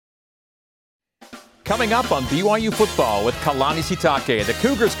Coming up on BYU football with Kalani Sitake. The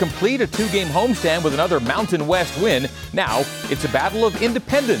Cougars complete a two-game homestand with another Mountain West win. Now it's a battle of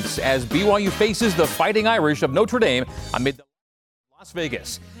independence as BYU faces the Fighting Irish of Notre Dame amid Las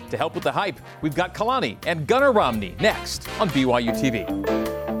Vegas. To help with the hype, we've got Kalani and Gunnar Romney next on BYU TV.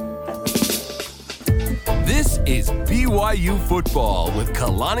 This is BYU football with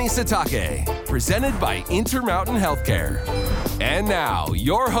Kalani Sitake, presented by Intermountain Healthcare. And now,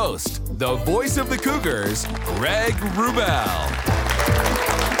 your host, the voice of the Cougars, Greg Wrubell.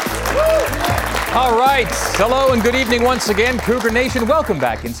 All right. Hello and good evening once again, Cougar Nation. Welcome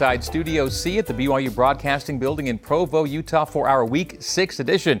back inside Studio C at the BYU Broadcasting Building in Provo, Utah for our Week 6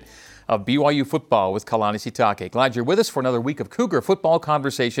 edition of BYU football with Kalani Sitake. Glad you're with us for another week of Cougar football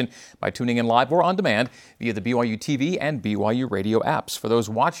conversation by tuning in live or on demand via the BYU TV and BYU radio apps. For those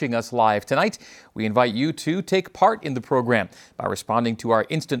watching us live tonight, we invite you to take part in the program by responding to our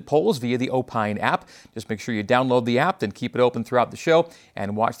instant polls via the Opine app. Just make sure you download the app and keep it open throughout the show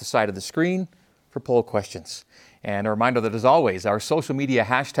and watch the side of the screen for poll questions. And a reminder that, as always, our social media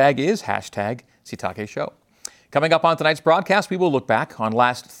hashtag is #Sitake Show. Coming up on tonight's broadcast, we will look back on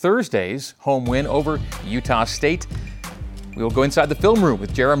last Thursday's home win over Utah State. We will go inside the film room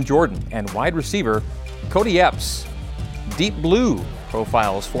with Jarom Jordan and wide receiver Cody Epps. Deep Blue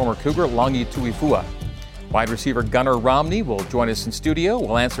profiles former Cougar Longi Tuifua. Wide receiver Gunnar Romney will join us in studio.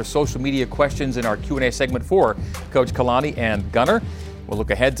 We'll answer social media questions in our Q&A segment for Coach Kalani and Gunnar. We'll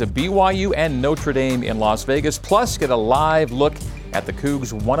look ahead to BYU and Notre Dame in Las Vegas, plus get a live look at the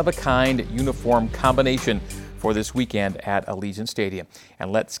Cougs' one-of-a-kind uniform combination for this weekend at Allegiant Stadium.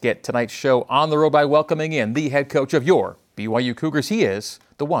 And let's get tonight's show on the road by welcoming in the head coach of your BYU Cougars. He is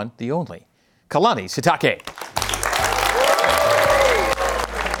the one, the only, Kalani Sitake.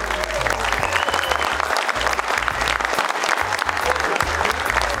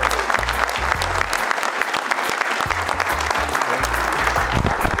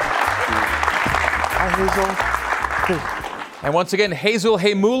 And once again, Hazel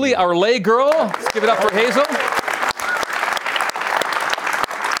Heimuli, our lay girl. Let's give it up for Hazel.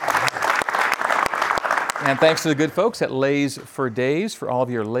 And thanks to the good folks at Lays for Days for all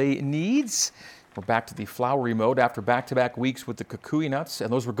of your lay needs. We're back to the flowery mode after back-to-back weeks with the kukui nuts,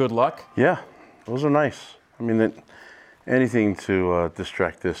 and those were good luck. Yeah, those are nice. I mean, anything to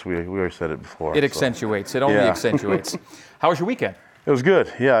distract this, we already said it before. It accentuates. It only accentuates. How was your weekend? It was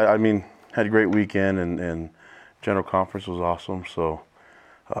good. Yeah, I mean, had a great weekend, and General Conference was awesome. So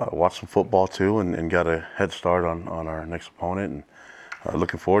watched some football too, and got a head start on our next opponent, and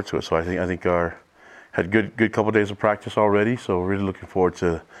looking forward to it. So I think our had good couple days of practice already. So we're really looking forward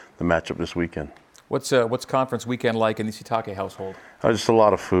to the matchup this weekend. What's conference weekend like in the Sitake household? Just a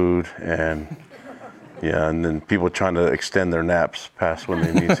lot of food and and then people trying to extend their naps past when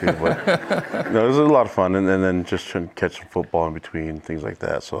they need to. But it was a lot of fun, and then just trying to catch some football in between, things like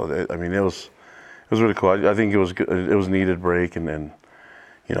that. So I mean, it was really cool. I think it was good. It was a needed break, and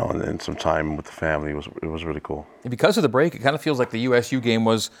some time with the family. It was really cool. And because of the break, it kind of feels like the USU game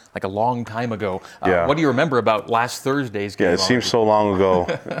was like a long time ago. Yeah. What do you remember about last Thursday's game? Yeah, it seems so long ago.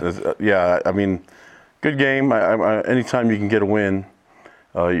 I mean, good game. Anytime you can get a win,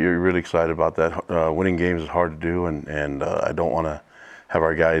 you're really excited about that. Winning games is hard to do, and I don't want to have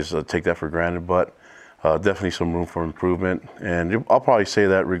our guys take that for granted, but definitely some room for improvement. And I'll probably say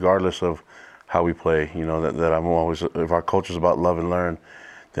that regardless of how we play, that I'm always, if our culture is about love and learn,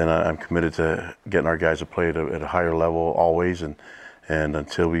 then I'm committed to getting our guys to play at a higher level always. And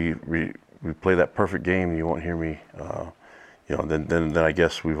until we play that perfect game, you won't hear me, then I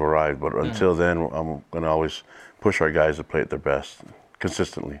guess we've arrived. But until then, I'm going to always push our guys to play at their best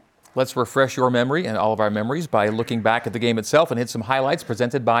consistently. Let's refresh your memory and all of our memories by looking back at the game itself and hit some highlights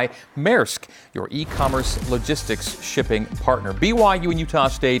presented by Maersk, your e-commerce logistics shipping partner. BYU and Utah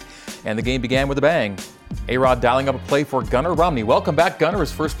State, and the game began with a bang. A-Rod dialing up a play for Gunnar Romney. Welcome back, Gunnar.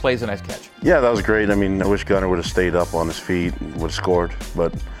 His first play is a nice catch. Yeah, that was great. I mean, I wish Gunnar would have stayed up on his feet and would have scored,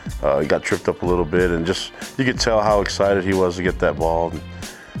 but he got tripped up a little bit, and just you could tell how excited he was to get that ball.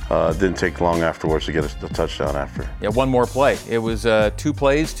 Didn't take long afterwards to get a touchdown after. Yeah, one more play. It was 2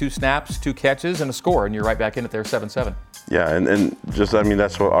 plays, 2 snaps, 2 catches, and a score, and you're right back in it there, 7-7. Yeah, and just, I mean,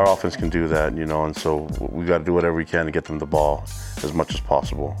 that's what our offense can do that, and so we got to do whatever we can to get them the ball as much as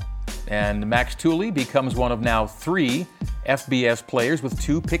possible. And Max Tooley becomes one of now 3 FBS players with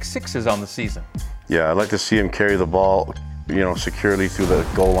 2 pick sixes on the season. Yeah, I'd like to see him carry the ball, securely through the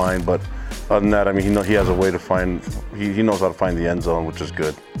goal line, but other than that, I mean, he has a way to find, he knows how to find the end zone, which is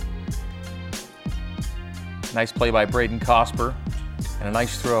good. Nice play by Braden Cosper. And a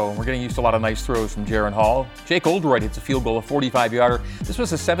nice throw. We're getting used to a lot of nice throws from Jaren Hall. Jake Oldroyd hits a field goal, a 45-yarder. This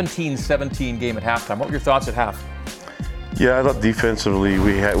was a 17-17 game at halftime. What were your thoughts at half? Yeah, I thought defensively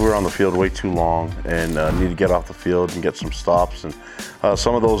we were on the field way too long and need to get off the field and get some stops. And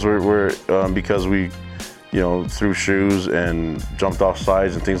some of those were because we, threw shoes and jumped off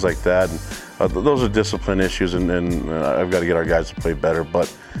sides and things like that. And, those are discipline issues, and I've got to get our guys to play better.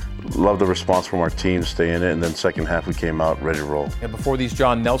 But love the response from our team to stay in it. And then second half we came out ready to roll. And before these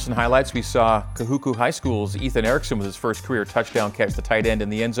John Nelson highlights, we saw Kahuku High School's Ethan Erickson with his first career touchdown catch, the tight end in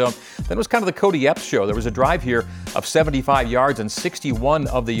the end zone. Then it was kind of the Cody Epps show. There was a drive here of 75 yards, and 61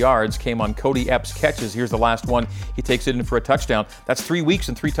 of the yards came on Cody Epps' catches. Here's the last one. He takes it in for a touchdown. That's 3 weeks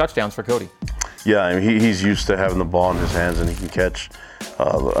and 3 touchdowns for Cody. Yeah, I mean, he's used to having the ball in his hands and he can catch.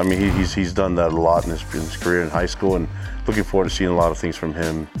 He's done that a lot in his career in high school, and looking forward to seeing a lot of things from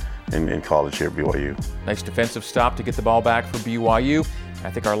him in college here at BYU. Nice defensive stop to get the ball back for BYU.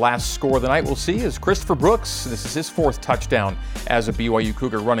 I think our last score of the night we'll see is Christopher Brooks. This is his 4th touchdown as a BYU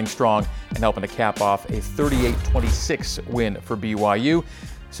Cougar, running strong and helping to cap off a 38-26 win for BYU.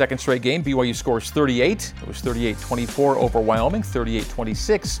 Second straight game, BYU scores 38. It was 38-24 over Wyoming,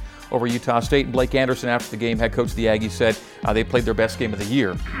 38-26 over Utah State. And Blake Anderson, after the game, head coach of the Aggies, said they played their best game of the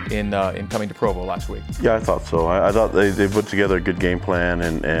year in coming to Provo last week. Yeah, I thought so. I thought they put together a good game plan,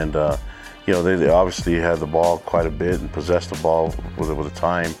 and they obviously had the ball quite a bit and possessed the ball with the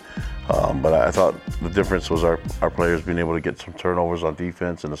time. But I thought the difference was our players being able to get some turnovers on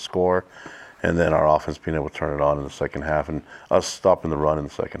defense and a score, and then our offense being able to turn it on in the second half, and us stopping the run in the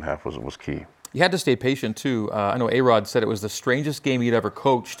second half was key. You had to stay patient too. I know A-Rod said it was the strangest game he'd ever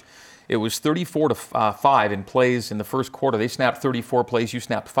coached. It was 34-5 in plays in the first quarter. They snapped 34 plays, you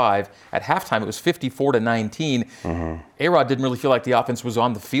snapped 5. At halftime, it was 54-19. A-Rod didn't really feel like the offense was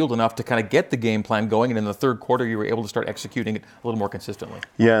on the field enough to kind of get the game plan going, and in the third quarter, you were able to start executing it a little more consistently.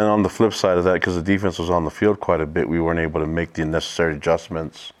 Yeah, and on the flip side of that, because the defense was on the field quite a bit, we weren't able to make the necessary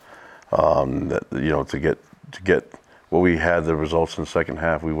adjustments to get what we had the results in the second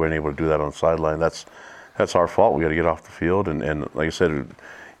half. We weren't able to do that on the sideline. That's our fault. We got to get off the field, and like I said,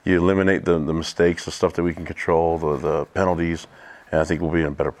 you eliminate the mistakes, the stuff that we can control, the penalties, and I think we'll be in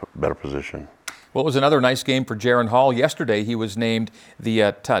a better position. Well, it was another nice game for Jaren Hall. Yesterday, he was named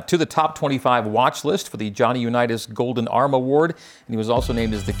to the top 25 watch list for the Johnny Unitas Golden Arm Award, and he was also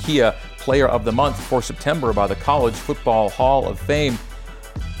named as the Kia Player of the Month for September by the College Football Hall of Fame.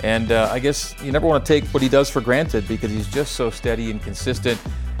 And I guess you never want to take what he does for granted, because he's just so steady and consistent.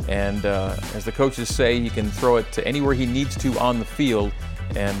 And as the coaches say, he can throw it to anywhere he needs to on the field.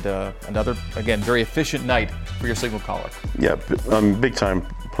 And another, again, very efficient night for your signal caller. Yeah, big time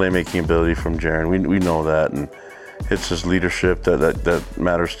playmaking ability from Jaren. We know that, and it's his leadership that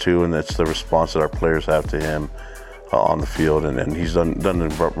matters too, and it's the response that our players have to him on the field, and he's done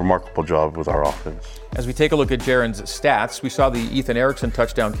a remarkable job with our offense. As we take a look at Jaren's stats, we saw the Ethan Erickson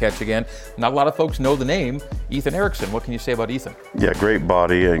touchdown catch again. Not a lot of folks know the name Ethan Erickson. What can you say about Ethan? Yeah, great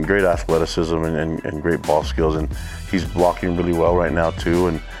body and great athleticism and great ball skills, and he's blocking really well right now too,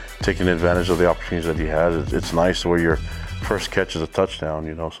 and taking advantage of the opportunities that he has. It's nice where your first catch is a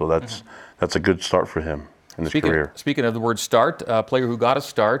touchdown, so that's a good start for him in his career. Speaking of the word start, a player who got a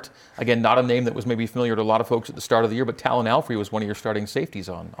start, again, not a name that was maybe familiar to a lot of folks at the start of the year, but Talon Alfrey was one of your starting safeties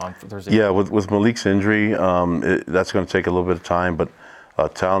on Thursday. Yeah, with Malik's injury, that's going to take a little bit of time, but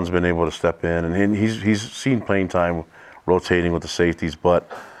Talon's been able to step in, and he's seen playing time rotating with the safeties,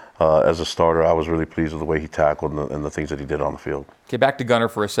 but as a starter, I was really pleased with the way he tackled and the things that he did on the field. Okay, back to Gunner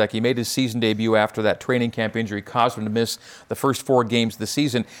for a sec. He made his season debut after that training camp injury caused him to miss the first 4 games of the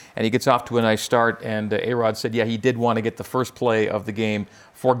season, and he gets off to a nice start. And A-Rod said, yeah, he did want to get the first play of the game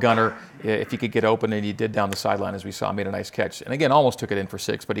for Gunner if he could get open, and he did down the sideline, as we saw. Made a nice catch, and again, almost took it in for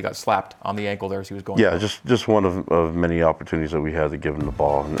 6, but he got slapped on the ankle there as he was going. Yeah, just one of many opportunities that we had to give him the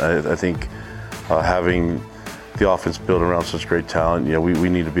ball, and I think having the offense built around such great talent, we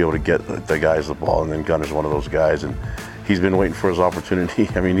need to be able to get the guys the ball, and then Gunner's one of those guys, and he's been waiting for his opportunity.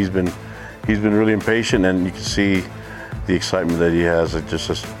 I mean, he's been really impatient, and you can see the excitement that he has.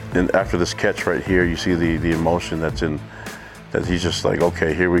 And after this catch right here, you see the emotion that he's just like,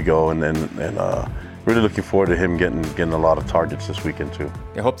 okay, here we go, and really looking forward to him getting a lot of targets this weekend too.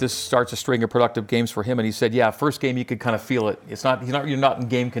 I hope this starts a string of productive games for him. And he said, yeah, first game you could kind of feel it. You're not in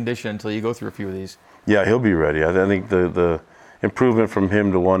game condition until you go through a few of these. Yeah, he'll be ready. I think the improvement from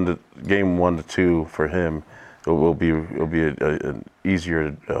him to game 1 to 2 for him, it will be an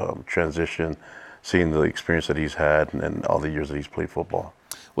easier transition, seeing the experience that he's had and all the years that he's played football.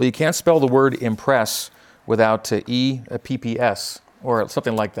 Well, you can't spell the word impress without EPPS. or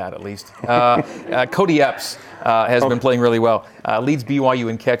something like that at least. Cody Epps has been playing really well. Leads BYU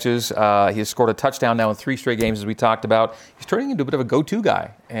in catches. He has scored a touchdown now in 3 straight games, as we talked about. He's turning into a bit of a go-to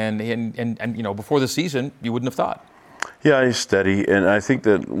guy, and before the season, you wouldn't have thought. Yeah, he's steady, and I think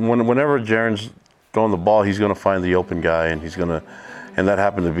that whenever Jaren's throwing the ball, he's going to find the open guy, and that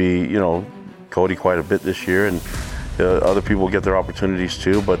happened to be Cody quite a bit this year, and other people get their opportunities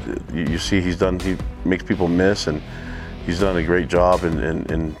too. But you see, he makes people miss, and he's done a great job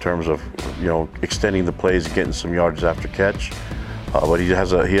in terms of extending the plays and getting some yards after catch. But he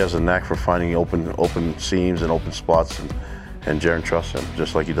has a knack for finding open seams and open spots, and Jaren trusts him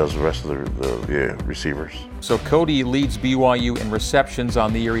just like he does the rest of the receivers. So Cody leads BYU in receptions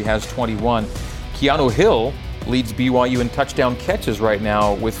on the year. He has 21. Keanu Hill leads BYU in touchdown catches right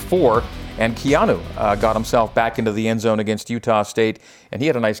now with 4. And Keanu got himself back into the end zone against Utah State, and he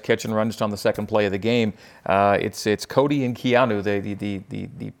had a nice catch and run just on the second play of the game. It's Cody and Keanu,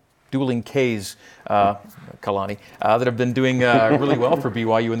 the dueling Ks, Kalani, that have been doing really well for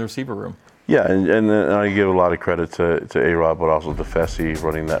BYU in the receiver room. Yeah, and I give a lot of credit to A-Rod, but also to Fessy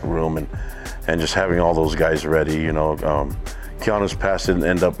running that room and just having all those guys ready. Keanu's pass didn't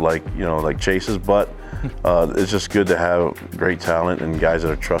end up like Chase's, but it's just good to have great talent and guys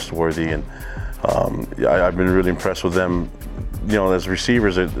that are trustworthy. And I've been really impressed with them. As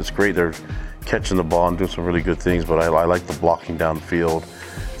receivers, it's great. They're catching the ball and doing some really good things, but I like the blocking down the field,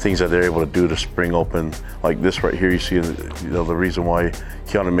 things that they're able to do to spring open. Like this right here, you see, the reason why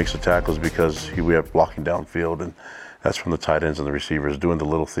Keanu makes the tackles because we have blocking downfield, and that's from the tight ends and the receivers doing the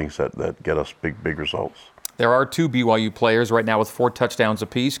little things that get us big results. There are 2 BYU players right now with 4 touchdowns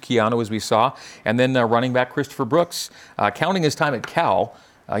apiece, Keanu, as we saw, and then running back Christopher Brooks. Counting his time at Cal,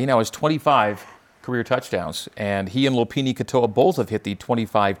 he now has 25 career touchdowns, and he and Lopini Katoa both have hit the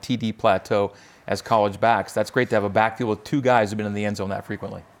 25 TD plateau as college backs. That's great to have a backfield with 2 guys who've been in the end zone that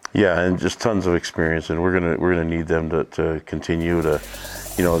frequently. Yeah, and just tons of experience, and we're gonna need them to continue to,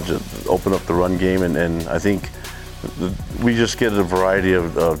 just open up the run game, and I think we just get a variety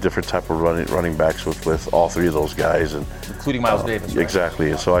of different type of running backs with all 3 of those guys, and including Miles Davis. Right? Exactly,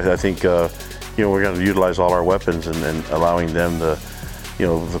 and so I think we're going to utilize all our weapons and allowing them the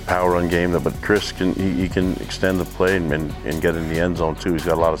power run game. But Chris can extend the play and get in the end zone too. He's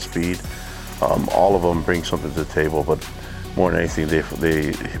got a lot of speed. All of them bring something to the table, but more than anything, they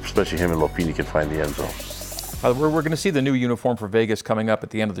especially him and Lopini can find the end zone. We're going to see the new uniform for Vegas coming up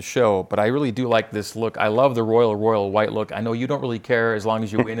at the end of the show, but I really do like this look. I love the royal white look. I know you don't really care as long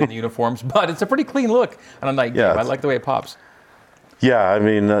as you win in the uniforms, but it's a pretty clean look on a night game. I like the way it pops. Yeah, I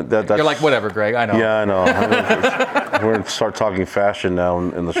mean, that's... You're like, whatever, Greg, I know. Yeah, I know. We're going to start talking fashion now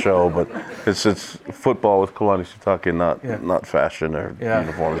in the show, but it's football with Kalani Sitake, not fashion or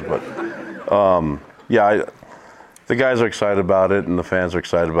uniforms. But, the guys are excited about it, and the fans are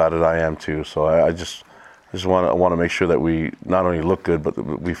excited about it. I am too, so I just want to make sure that we not only look good, but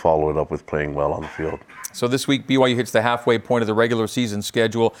we follow it up with playing well on the field. So this week, BYU hits the halfway point of the regular season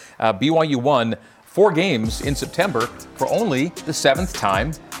schedule. BYU won 4 games in September for only the 7th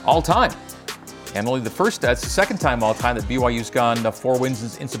time all time. And only that's the 2nd time all time that BYU's gone 4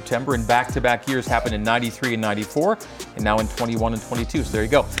 wins in September in back-to-back years. Happened in 93 and 94, and now in 21 and 22. So there you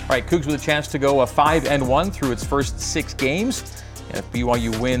go. All right, Cougs with a chance to go 5-1 through its first 6 games. And if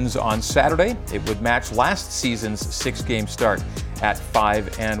BYU wins on Saturday, it would match last season's 6-game start at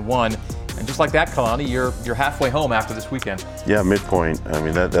 5-1. And just like that, Kalani, you're halfway home after this weekend. Yeah, midpoint. I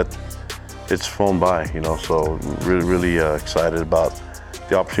mean, that it's flown by, so really excited about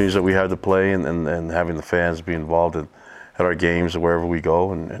the opportunities that we have to play and having the fans be involved at our games wherever we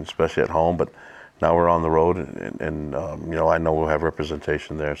go, and especially at home. But now we're on the road, and I know we'll have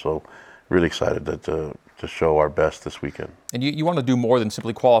representation there. So really excited to show our best this weekend. And you want to do more than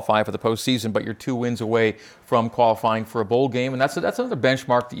simply qualify for the postseason, but you're 2 wins away from qualifying for a bowl game, and that's another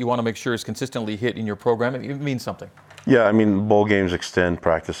benchmark that you want to make sure is consistently hit in your program. It means something. Yeah, I mean, bowl games extend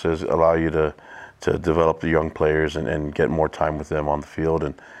practices, allow you to develop the young players and get more time with them on the field,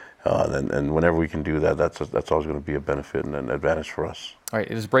 and whenever we can do that, that's always going to be a benefit and an advantage for us. All right,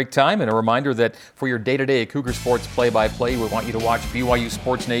 it is break time, and a reminder that for your day-to-day Cougar Sports play-by-play, we want you to watch BYU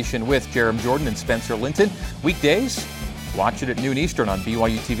Sports Nation with Jerem Jordan and Spencer Linton. Weekdays, watch it at noon Eastern on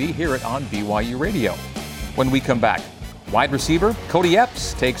BYU TV, hear it on BYU Radio. When we come back, wide receiver Cody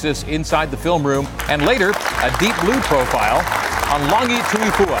Epps takes us inside the film room, and later, a deep blue profile on Longi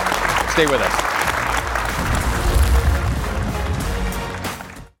Tuifua. Stay with us.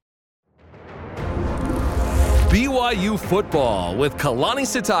 BYU Football with Kalani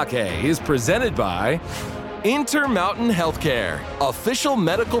Sitake is presented by Intermountain Healthcare, official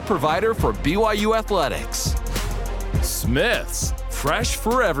medical provider for BYU Athletics. Smith's fresh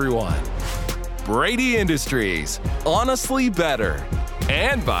for everyone. Brady Industries, honestly better.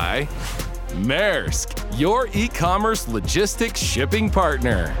 And by Maersk, your e-commerce logistics shipping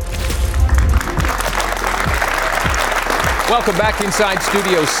partner. Welcome back inside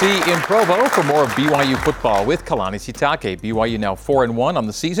Studio C in Provo for more of BYU football with Kalani Sitake. BYU now 4-1 on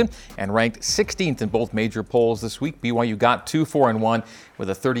the season and ranked 16th in both major polls this week. BYU got to 4-1 with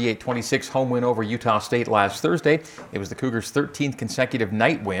a 38-26 home win over Utah State last Thursday. It was the Cougars' 13th consecutive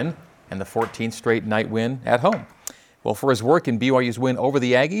night win and the 14th straight night win at home. Well, for his work in BYU's win over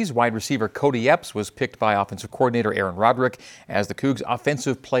the Aggies, wide receiver Cody Epps was picked by offensive coordinator Aaron Roderick as the Cougs'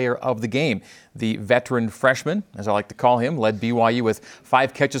 offensive player of the game. The veteran freshman, as I like to call him, led BYU with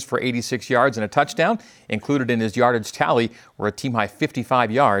 5 catches for 86 yards and a touchdown. Included in his yardage tally were a team-high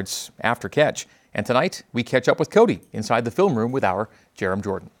 55 yards after catch. And tonight, we catch up with Cody inside the film room with our Jerem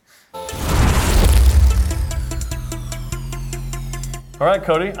Jordan. All right,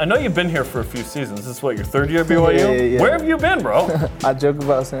 Cody, I know you've been here for a few seasons. This is what, your third year at BYU? Yeah. Where have you been, bro? I joke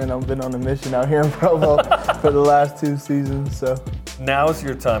about saying I've been on a mission out here in Provo for the last 2 seasons. So Now's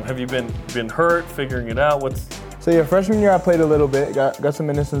your time. Have you been hurt, figuring it out? yeah, freshman year I played a little bit, got some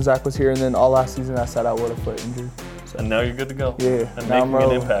minutes when Zach was here, and then all last season I sat out with a foot injury. And now you're good to go. Yeah, And now making I'm an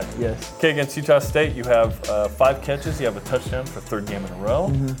rolling. impact. Yes. Okay, against Utah State, you have 5 catches. You have a touchdown for 3rd game in a row.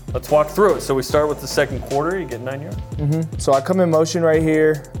 Mm-hmm. Let's walk through it. So we start with the second quarter. You get 9 yards. So I come in motion right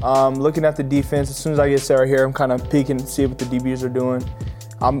here, looking at the defense. As soon as I get set right here, I'm kind of peeking to see what the DBs are doing.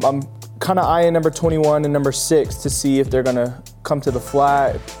 I'm kind of eyeing number 21 and number 6 to see if they're going to come to the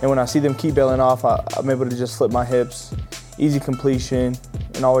flat. And when I see them keep bailing off, I'm able to just flip my hips, easy completion,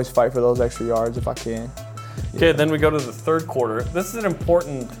 and always fight for those extra yards if I can. Okay, then we go to the third quarter. This is an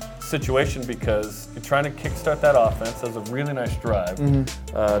important situation because you're trying to kickstart that offense. That was a really nice drive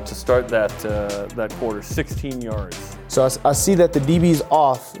to start that quarter, 16 yards. So I see that the DB's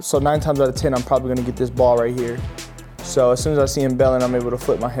off, so 9 times out of 10, I'm probably going to get this ball right here. So as soon as I see him bailing, I'm able to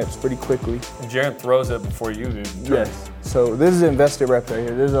flip my hips pretty quickly. And Jaron throws it before you do. Yes. So this is an invested rep right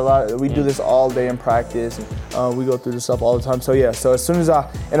here. There's a lot. We do this all day in practice. We go through this stuff all the time. So yeah. So as soon as I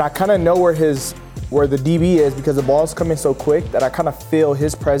kind of know where the DB is because the ball's coming so quick that I kind of feel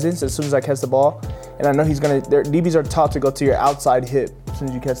his presence as soon as I catch the ball, and I know he's gonna. DBs are taught to go to your outside hip as soon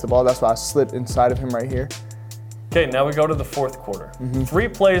as you catch the ball. That's why I slipped inside of him right here. Okay, now we go to the fourth quarter. 3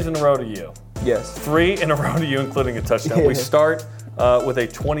 plays in a row to you. Yes. 3 in a row to you, including a touchdown. Yeah. We start with a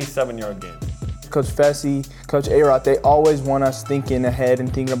 27-yard game. Coach Fessy, Coach A-Rod, they always want us thinking ahead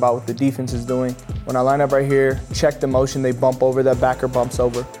and thinking about what the defense is doing. When I line up right here, check the motion, they bump over, that backer bumps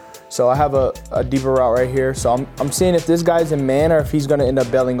over. So I have a deeper route right here. So I'm seeing if this guy's in man or if he's gonna end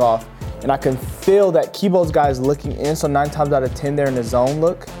up bailing off. And I can feel that Kibo's guy is looking in, so 9 times out of 10 they're in the zone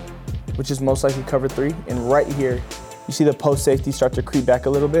look, which is most likely cover 3. And right here, you see the post safety start to creep back a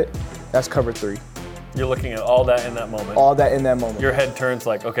little bit. That's cover 3. You're looking at all that in that moment. All that in that moment. Your head turns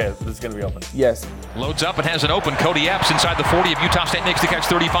like, okay, this is going to be open. Yes. Loads up and has it open. Cody Epps inside the 40 of Utah State, makes the catch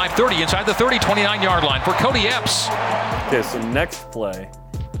 35-30 inside the 30, 29-yard line for Cody Epps. Okay, so next play,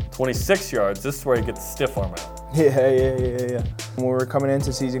 26 yards. This is where he gets the stiff arm out. Yeah. When we were coming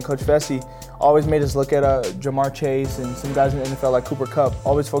into season, Coach Fessy always made us look at Jamar Chase and some guys in the NFL like Cooper Kupp,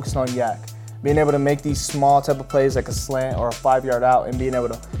 always focused on yak. Being able to make these small type of plays like a slant or a 5-yard out and being able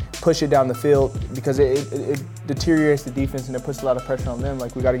to push it down the field because it deteriorates the defense and it puts a lot of pressure on them.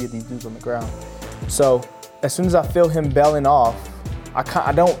 Like, we got to get these dudes on the ground. So as soon as I feel him bailing off,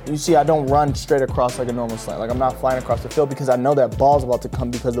 I don't run straight across like a normal slant. Like, I'm not flying across the field because I know that ball's about to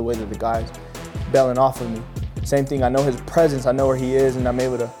come because of the way that the guy's bailing off of me. Same thing, I know his presence, I know where he is, and I'm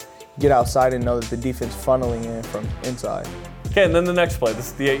able to get outside and know that the defense funneling in from inside. Okay, and then the next play. This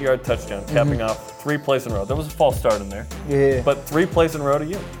is the 8-yard touchdown, capping off 3 plays in a row. There was a false start in there. Yeah. But 3 plays in a row to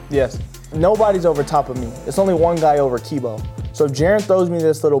you. Yes. Nobody's over top of me. It's only one guy over Kibo. So if Jaron throws me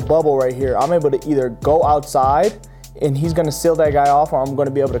this little bubble right here, I'm able to either go outside and he's going to seal that guy off, or I'm going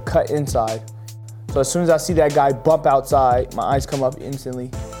to be able to cut inside. So as soon as I see that guy bump outside, my eyes come up instantly.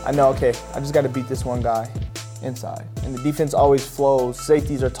 I know, okay, I just got to beat this one guy inside. And the defense always flows.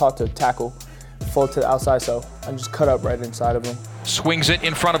 Safeties are taught to tackle, flow to the outside, so I just cut up right inside of him. Swings it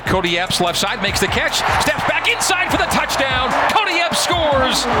in front of Cody Epps, left side, makes the catch, steps back inside for the touchdown. Cody Epps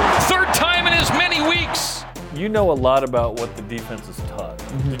scores, 3rd time in as many weeks. You know a lot about what the defense is taught.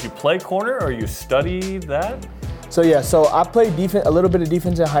 Did you play corner or you study that? So yeah, so I played defense, a little bit of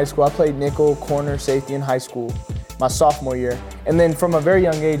defense in high school. I played nickel, corner, safety in high school, my sophomore year. And then from a very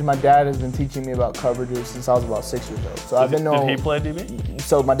young age, my dad has been teaching me about coverages since I was about 6 years old. So Did he play DB?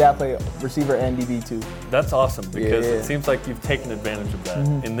 So my dad played receiver and DB too. That's awesome because Yeah. it seems like you've taken advantage of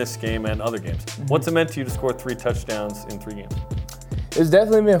that in this game and other games. What's it meant to you to score 3 touchdowns in 3 games? It's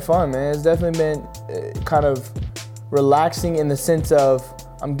definitely been fun, man. It's definitely been kind of relaxing in the sense of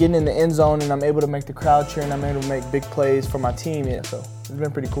I'm getting in the end zone and I'm able to make the crowd cheer and I'm able to make big plays for my team. Yeah, so it's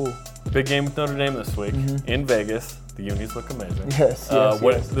been pretty cool. Big game with Notre Dame this week in Vegas. The unis look amazing. Yes.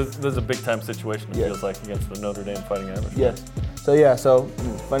 This is a big-time situation, it feels like, against the Notre Dame Fighting Irish. Yes. So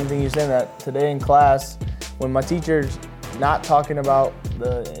funny thing you saying that. Today in class, when my teacher's not talking about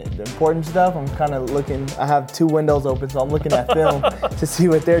the important stuff, I'm kind of looking. I have 2 windows open, so I'm looking at film to see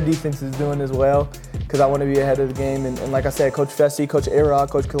what their defense is doing as well, because I want to be ahead of the game. And like I said, Coach Fessy, Coach A-Rod,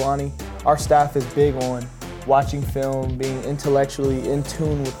 Coach Kalani, our staff is big on watching film, being intellectually in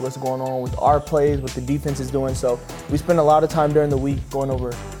tune with what's going on with our plays, what the defense is doing. So we spend a lot of time during the week going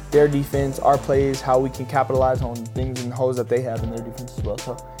over their defense, our plays, how we can capitalize on things and holes that they have in their defense as well.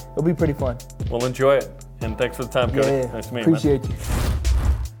 So it'll be pretty fun. Well, enjoy it. And thanks for the time, Cody. Yeah, Nice to meet you, appreciate you.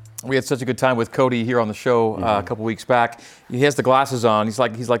 We had such a good time with Cody here on the show a couple weeks back. He has the glasses on. He's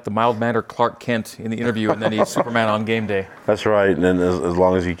like the mild-mannered Clark Kent in the interview, and then he's Superman on game day. That's right, and as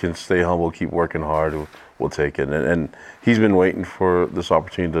long as he can stay humble, keep working hard, we'll take it. And he's been waiting for this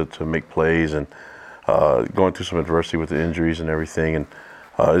opportunity to make plays and going through some adversity with the injuries and everything. And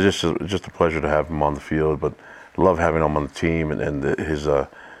it's just a pleasure to have him on the field, but I love having him on the team and his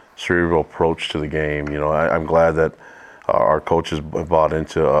cerebral approach to the game. You know, I'm glad that our coaches bought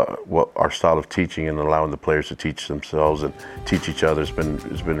into what our style of teaching and allowing the players to teach themselves and teach each other. It's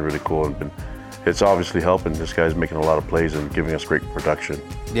been really cool and it's obviously helping. This guy's making a lot of plays and giving us great production.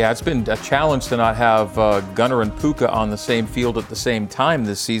 Yeah, it's been a challenge to not have Gunnar and Puka on the same field at the same time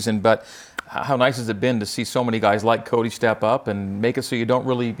this season, but how nice has it been to see so many guys like Cody step up and make it so you don't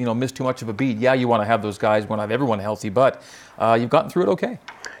really miss too much of a beat. Yeah, you want to have those guys, want to have everyone healthy, but you've gotten through it okay.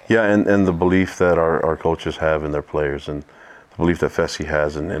 Yeah, and the belief that our coaches have in their players and the belief that Fessy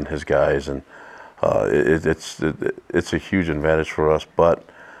has in his guys, and it's a huge advantage for us. But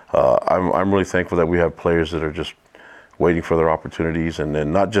I'm really thankful that we have players that are just waiting for their opportunities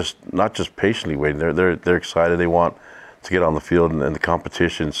and not just patiently waiting. They're excited. They want to get on the field, and the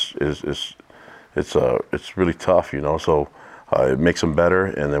competition it's really tough, So it makes them better,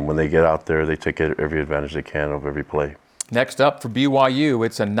 and then when they get out there, they take every advantage they can of every play. Next up for BYU,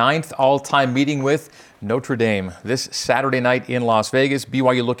 it's a 9th all-time meeting with Notre Dame. This Saturday night in Las Vegas,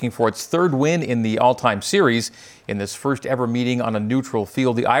 BYU looking for its 3rd win in the all-time series in this first ever meeting on a neutral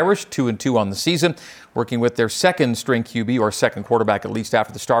field. The Irish, 2-2 on the season, working with their 2nd-string QB, or 2nd quarterback at least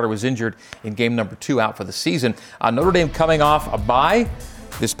after the starter was injured in game number 2 out for the season. Notre Dame coming off a bye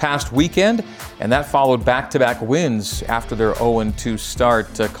this past weekend, and that followed back-to-back wins after their 0-2 start.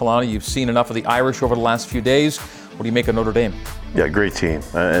 Kalani, you've seen enough of the Irish over the last few days. What do you make of Notre Dame? Yeah, great team.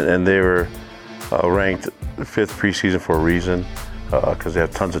 And they were ranked 5th preseason for a reason because they have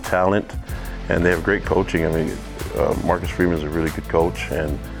tons of talent and they have great coaching. I mean, Marcus Freeman is a really good coach,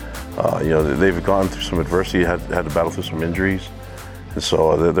 and they've gone through some adversity, had to battle through some injuries. And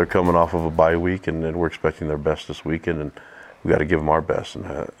so they're coming off of a bye week, and we're expecting their best this weekend, and we got to give them our best,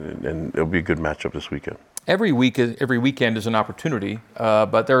 and it'll be a good matchup this weekend. Every weekend is an opportunity,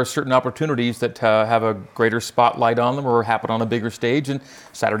 but there are certain opportunities that have a greater spotlight on them or happen on a bigger stage, and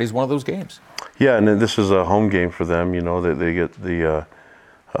Saturday's one of those games. Yeah, and this is a home game for them. They get the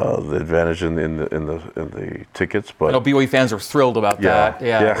advantage in the tickets. But I know BYU fans are thrilled about that.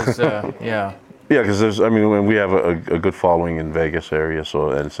 Yeah, because when we have a good following in Vegas area,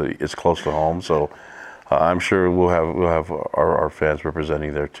 and it's close to home, so I'm sure we'll have our fans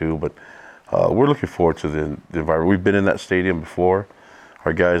representing there too, but. We're looking forward to the environment. We've been in that stadium before.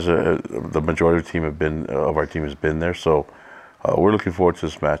 Our guys, the majority of our team has been there. So we're looking forward to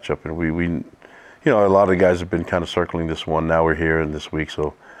this matchup. And we a lot of guys have been kind of circling this one. Now we're here in this week.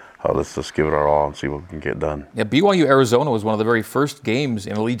 So let's just give it our all and see what we can get done. Yeah, BYU Arizona was one of the very first games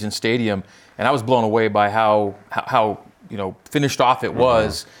in Allegiant Stadium, and I was blown away by how finished off it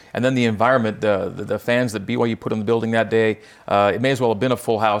was, and then the environment, the fans that BYU put in the building that day. It may as well have been a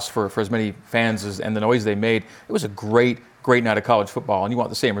full house for as many fans and the noise they made. It was a great night of college football, and you want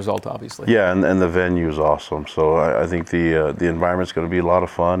the same result, obviously. Yeah, and the venue is awesome. So I think the environment's going to be a lot of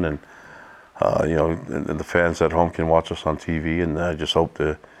fun, and and the fans at home can watch us on TV, and I just hope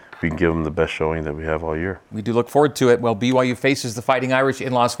we can give them the best showing that we have all year. We do look forward to it. Well, BYU faces the Fighting Irish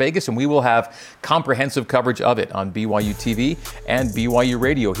in Las Vegas, and we will have comprehensive coverage of it on BYU TV and BYU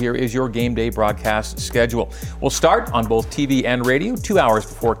Radio. Here is your game day broadcast schedule. We'll start on both TV and radio 2 hours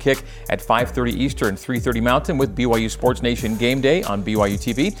before kick at 5:30 Eastern, 3:30 Mountain with BYU Sports Nation Game Day on BYU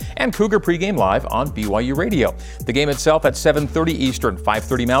TV and Cougar Pregame Live on BYU Radio. The game itself at 7:30 Eastern,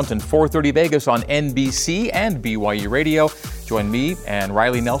 5:30 Mountain, 4:30 Vegas on NBC and BYU Radio. Join me and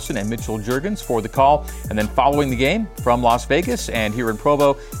Riley Nelson and Mitchell Juergens for the call. And then following the game from Las Vegas and here in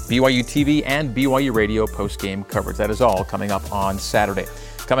Provo, BYU TV and BYU Radio post-game coverage. That is all coming up on Saturday.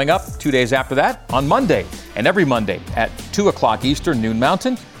 Coming up 2 days after that, on Monday, and every Monday at 2 o'clock Eastern, noon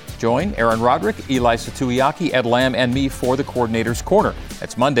Mountain, join Aaron Roderick, Eli Satuiaki, Ed Lamb, and me for the Coordinator's Corner.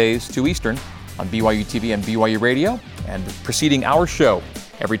 That's Mondays, 2 Eastern, on BYU TV and BYU Radio. And preceding our show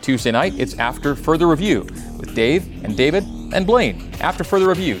every Tuesday night, it's After Further Review with Dave and David and Blaine. After Further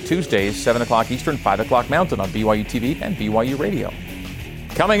Review, Tuesdays, 7 o'clock Eastern, 5 o'clock Mountain on BYU TV and BYU Radio.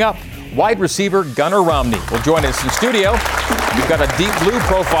 Coming up, wide receiver Gunnar Romney will join us in studio. We've got a deep blue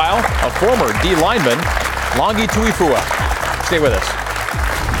profile of former D lineman Longi Tuifua. Stay with us.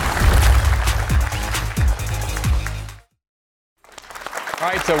 All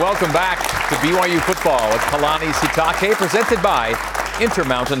right, so welcome back to BYU Football with Kalani Sitake, presented by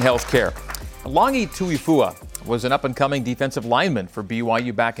Intermountain Healthcare. Longi Tuifua was an up-and-coming defensive lineman for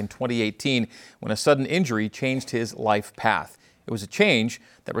BYU back in 2018 when a sudden injury changed his life path. It was a change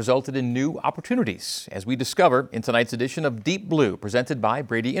that resulted in new opportunities, as we discover in tonight's edition of Deep Blue, presented by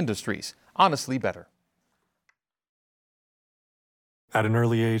Brady Industries. Honestly better. At an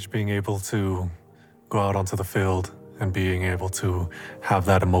early age, being able to go out onto the field and being able to have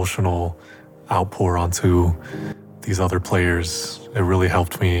that emotional outpour onto these other players, it really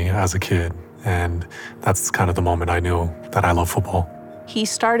helped me as a kid. And that's kind of the moment I knew that I love football. He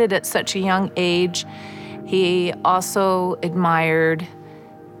started at such a young age. He also admired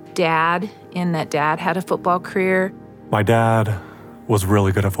Dad, in that Dad had a football career. My dad was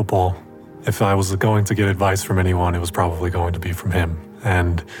really good at football. If I was going to get advice from anyone, it was probably going to be from him.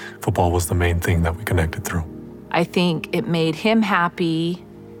 And football was the main thing that we connected through. I think it made him happy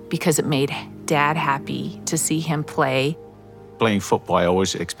because it made Dad happy to see him play. Playing football, I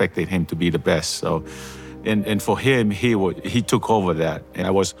always expected him to be the best. So, and for him, he took over that. And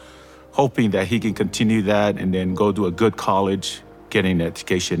I was hoping that he can continue that and then go to a good college, getting an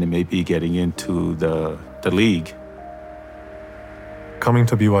education, and maybe getting into the league. Coming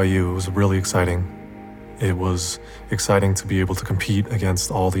to BYU was really exciting. It was exciting to be able to compete against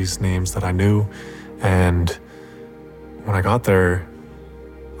all these names that I knew. And when I got there,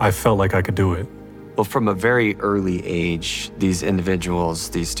 I felt like I could do it. Well, from a very early age, these individuals,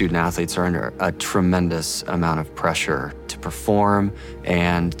 these student athletes are under a tremendous amount of pressure to perform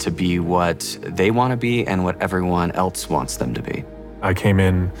and to be what they want to be and what everyone else wants them to be. I came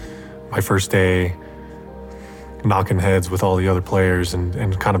in my first day knocking heads with all the other players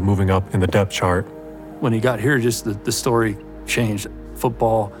and kind of moving up in the depth chart. When he got here, just the story changed.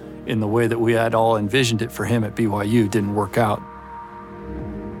 Football, in the way that we had all envisioned it for him at BYU, didn't work out.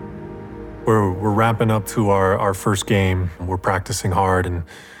 We're ramping up to our first game. We're practicing hard, and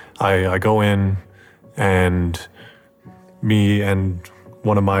I go in, and me and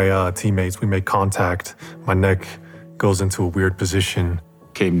one of my teammates, we make contact. My neck goes into a weird position.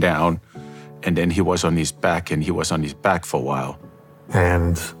 Came down, and then he was on his back, and he was on his back for a while.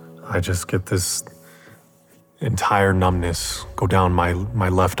 And I just get this entire numbness go down my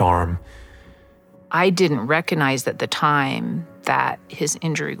left arm. I didn't recognize at the time that his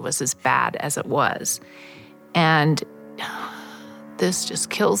injury was as bad as it was. And this just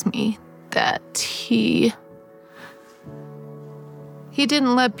kills me that he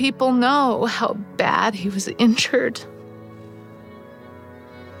didn't let people know how bad he was injured.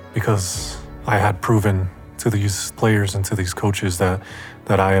 Because I had proven to these players and to these coaches that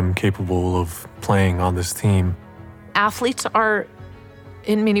I am capable of playing on this team. Athletes are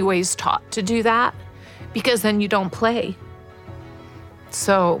in many ways taught to do that because then you don't play.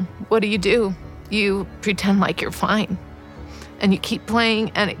 So what do? You pretend like you're fine and you keep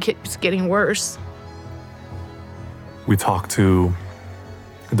playing and it keeps getting worse. We talked to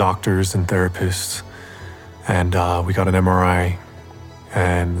doctors and therapists and we got an MRI,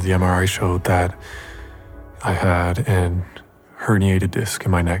 and the MRI showed that I had an herniated disc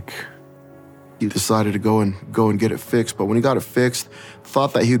in my neck. He decided to go and get it fixed, but when he got it fixed,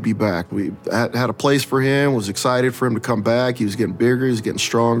 thought that he'd be back. We had a place for him, was excited for him to come back. He was getting bigger, he was getting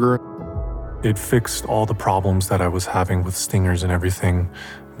stronger. It fixed all the problems that I was having with stingers and everything,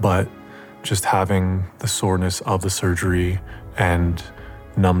 but just having the soreness of the surgery and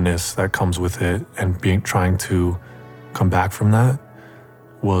numbness that comes with it and trying to come back from that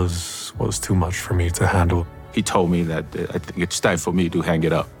was too much for me to handle. He told me that I think it's time for me to hang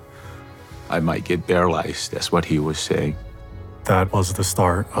it up. I might get paralyzed. That's what he was saying. That was the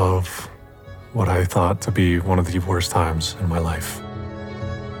start of what I thought to be one of the worst times in my life.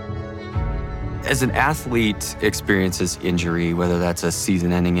 As an athlete experiences injury, whether that's a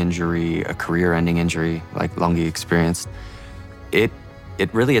season-ending injury, a career-ending injury like Longi experienced, it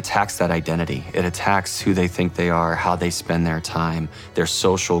really attacks that identity. It attacks who they think they are, how they spend their time, their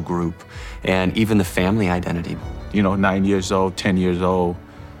social group, and even the family identity. 9 years old, 10 years old,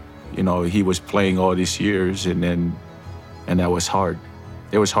 he was playing all these years, and that was hard.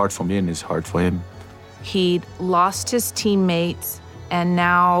 It was hard for me, and it's hard for him. He'd lost his teammates, and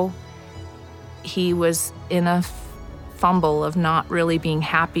now he was in a fumble of not really being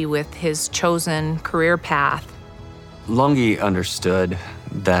happy with his chosen career path. Longy understood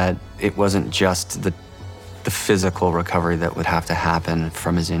that it wasn't just the physical recovery that would have to happen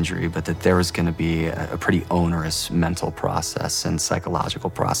from his injury, but that there was going to be a pretty onerous mental process and psychological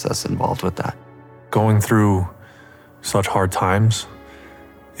process involved with that. Going through such hard times,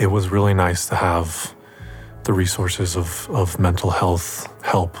 it was really nice to have the resources of mental health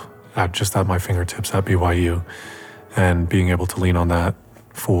help at my fingertips at BYU, and being able to lean on that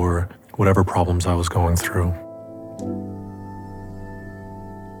for whatever problems I was going through.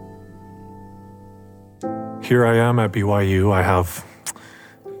 Here I am at BYU. I have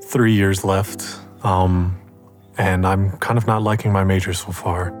 3 years left, and I'm kind of not liking my major so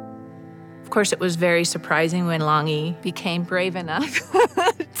far. Of course, it was very surprising when Longy became brave enough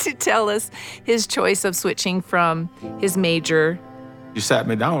to tell us his choice of switching from his major. He sat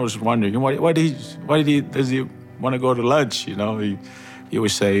me down. I was wondering, why does he want to go to lunch? He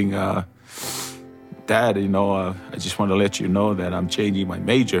was saying, Dad, I just want to let you know that I'm changing my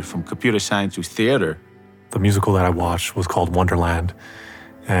major from computer science to theater. The musical that I watched was called Wonderland,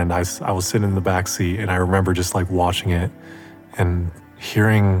 and I was sitting in the back seat, and I remember just like watching it and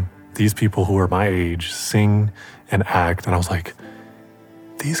hearing these people who are my age sing and act, and I was like,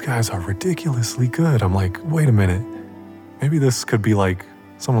 these guys are ridiculously good. I'm like, wait a minute, maybe this could be like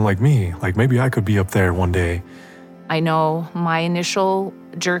someone like me. Like maybe I could be up there one day. I know my initial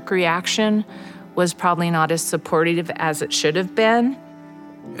jerk reaction was probably not as supportive as it should have been.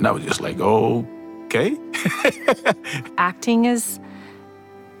 And I was just like, okay. Acting it's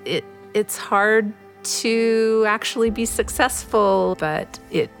hard to actually be successul, but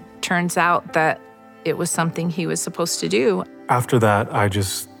it turns out that it was something he was supposed to do. After that, I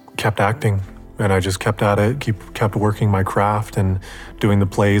just kept acting, and I just kept at it, kept working my craft and doing the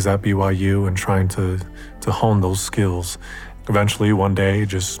plays at BYU and trying to hone those skills. Eventually, one day,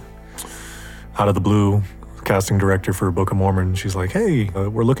 just out of the blue, casting director for Book of Mormon, she's like, hey,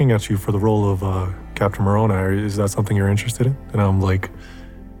 we're looking at you for the role of Captain Moroni. Is that something you're interested in? And I'm like,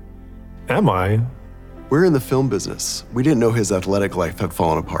 am I? We're in the film business. We didn't know his athletic life had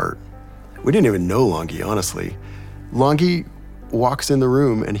fallen apart. We didn't even know Longy, honestly. Longy walks in the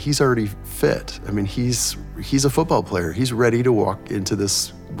room and he's already fit. I mean, he's a football player. He's ready to walk into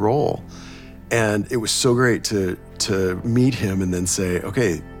this role. And it was so great to meet him and then say,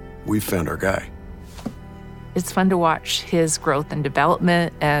 okay, we've found our guy. It's fun to watch his growth and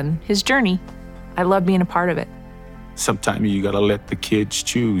development and his journey. I love being a part of it. Sometimes you gotta let the kids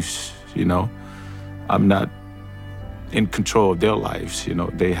choose, I'm not in control of their lives,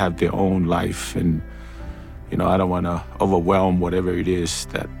 They have their own life, and, I don't wanna overwhelm whatever it is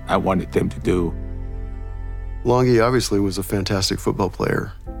that I wanted them to do. Longy obviously was a fantastic football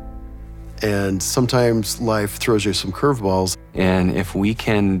player. And sometimes life throws you some curveballs. And if we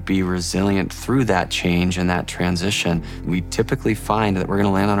can be resilient through that change and that transition, we typically find that we're going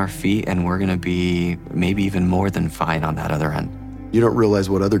to land on our feet and we're going to be maybe even more than fine on that other end. You don't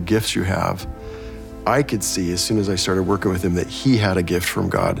realize what other gifts you have. I could see as soon as I started working with him that he had a gift from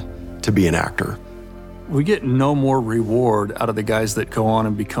God to be an actor. We get no more reward out of the guys that go on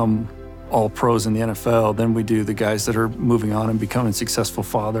and become all pros in the NFL than we do the guys that are moving on and becoming successful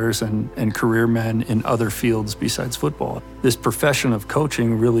fathers and career men in other fields besides football. This profession of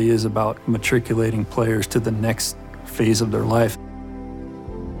coaching really is about matriculating players to the next phase of their life.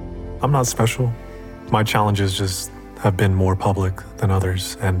 I'm not special. My challenges just have been more public than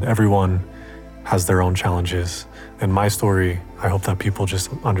others, and everyone has their own challenges. And my story, I hope that people just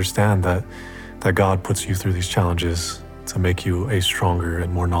understand that God puts you through these challenges to make you a stronger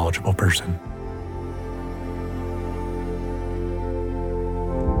and more knowledgeable person.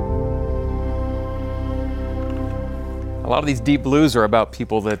 A lot of these deep blues are about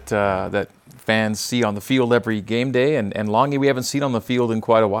people that fans see on the field every game day, and Longy we haven't seen on the field in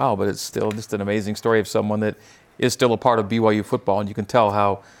quite a while, but it's still just an amazing story of someone that is still a part of BYU football, and you can tell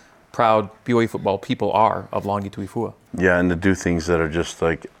how proud BYU football people are of Longy Tuifua. Yeah, and to do things that are just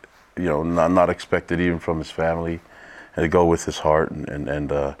like, not expected even from his family, and to go with his heart and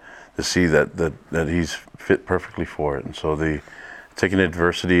to see that he's fit perfectly for it. And so taking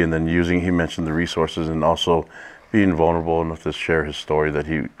adversity and then he mentioned the resources, and also being vulnerable enough to share his story that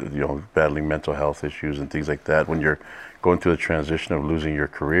he, battling mental health issues and things like that. When you're going through the transition of losing your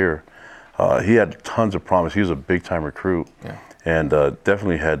career, he had tons of promise. He was a big-time recruit, and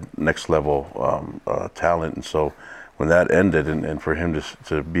definitely had next-level talent. And so when that ended, and for him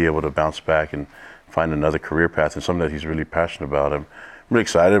to be able to bounce back and find another career path and something that he's really passionate about, I'm really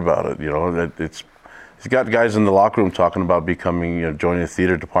excited about it. He's got guys in the locker room talking about becoming, joining the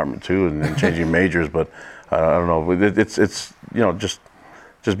theater department too, and changing majors. But I don't know. It's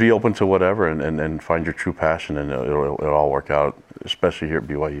just be open to whatever and find your true passion, and it'll all work out, especially here at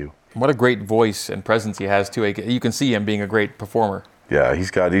BYU. What a great voice and presence he has too. You can see him being a great performer. Yeah,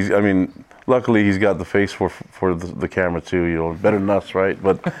 luckily he's got the face for the camera too. Better than us, right?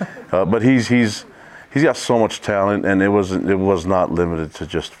 But he's got so much talent, and it was not limited to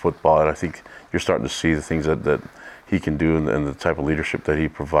just football. And I think you're starting to see the things that he can do, and the type of leadership that he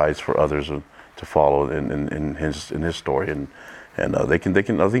provides for others to follow in his story. And they can.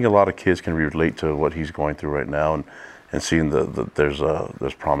 I think a lot of kids can relate to what he's going through right now, and seeing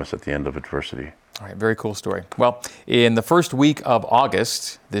there's promise at the end of adversity. All right, very cool story. Well, in the first week of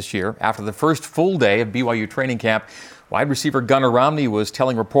August this year, after the first full day of BYU training camp, wide receiver Gunnar Romney was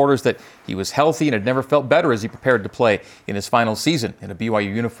telling reporters that he was healthy and had never felt better as he prepared to play in his final season in a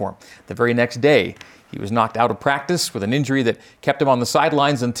BYU uniform. The very next day, he was knocked out of practice with an injury that kept him on the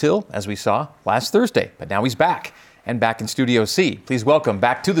sidelines until, as we saw, last Thursday. But now he's back, and back in Studio C. Please welcome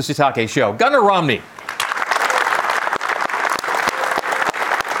back to the Sitake Show, Gunnar Romney.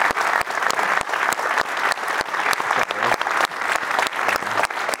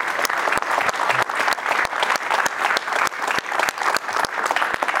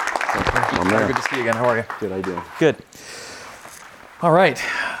 Good to see you again. How are you? Good, how you doing? Good. All right.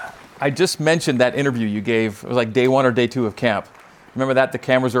 I just mentioned that interview you gave. It was like day 1 or day 2 of camp. Remember that? The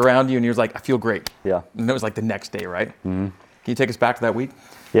cameras are around you, and you're like, I feel great. Yeah. And it was like the next day, right? Mm-hmm. Can you take us back to that week?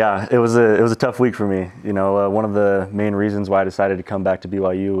 Yeah, it was a tough week for me. One of the main reasons why I decided to come back to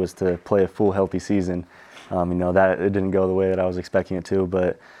BYU was to play a full, healthy season. That it didn't go the way that I was expecting it to,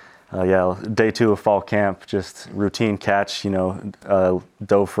 but day 2 of fall camp, just routine catch,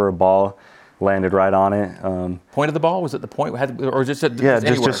 dove for a ball, landed right on it. Point of the ball? Was it the point? Or just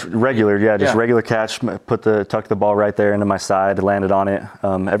just regular. Yeah, just regular catch. Tucked the ball right there into my side, landed on it.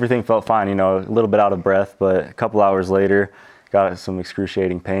 Everything felt fine. A little bit out of breath, but a couple hours later, got some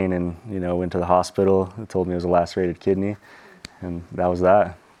excruciating pain, and went to the hospital. They told me it was a lacerated kidney, and that was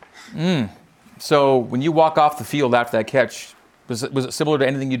that. So when you walk off the field after that catch, was it similar to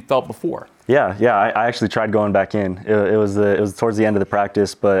anything you'd felt before? Yeah. I actually tried going back in. It was towards the end of the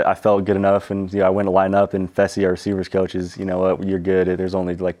practice, but I felt good enough, and I went to line up, and Fessy, our receivers coach, is, you're good. There's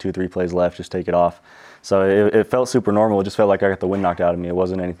only like 2-3 plays left. Just take it off. So it felt super normal. It just felt like I got the wind knocked out of me. It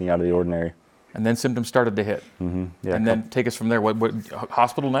wasn't anything out of the ordinary. And then symptoms started to hit. Mm-hmm. Yeah. And then take us from there. What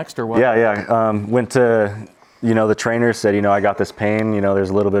hospital next or what? Yeah. Went to. The trainer said, I got this pain,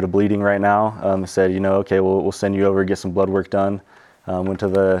 there's a little bit of bleeding right now. Said, okay, we'll send you over, get some blood work done. Went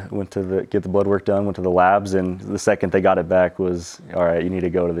to get the blood work done, went to the labs, and the second they got it back was, all right, you need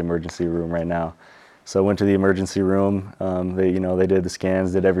to go to the emergency room right now. So went to the emergency room. They did the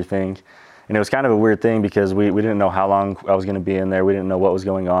scans, did everything. And it was kind of a weird thing because we didn't know how long I was going to be in there. We didn't know what was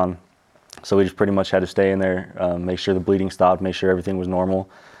going on. So we just pretty much had to stay in there, make sure the bleeding stopped, make sure everything was normal.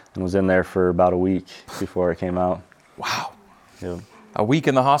 And was in there for about a week before I came out. Wow. Yeah. A week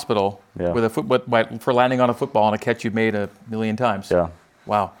in the hospital with for landing on a football on a catch you've made 1,000,000 times. Yeah.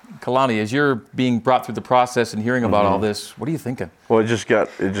 Wow. Kalani, as you're being brought through the process and hearing about all this, what are you thinking? Well, it just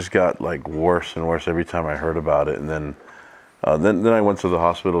got like worse and worse every time I heard about it. And then I went to the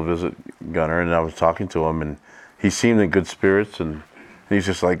hospital to visit Gunnar, and I was talking to him, and he seemed in good spirits, and he's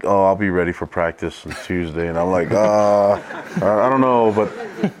just like, oh, I'll be ready for practice on Tuesday. And I'm like, I don't know. But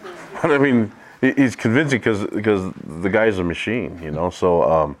I mean, he's convincing because the guy's a machine,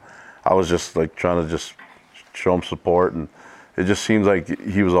 So I was just like trying to just show him support. And it just seems like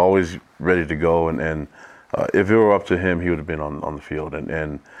he was always ready to go. And if it were up to him, he would have been on the field.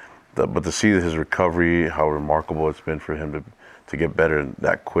 But to see his recovery, how remarkable it's been for him to get better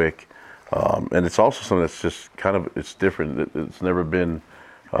that quick. And it's also something that's just it's different. It's never been,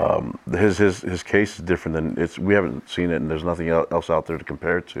 his case is different than we haven't seen it, and there's nothing else out there to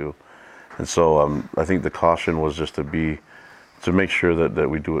compare it to. And so I think the caution was just to make sure that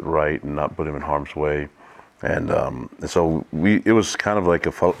we do it right and not put him in harm's way. And so it was kind of like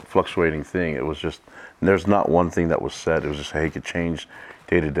a fluctuating thing. It was just, there's not one thing that was set. It was just, hey, it could change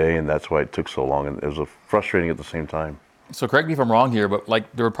day to day, and that's why it took so long. And it was frustrating at the same time. So correct me if I'm wrong here, but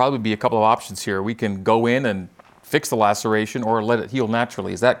there would probably be a couple of options here. We can go in and fix the laceration or let it heal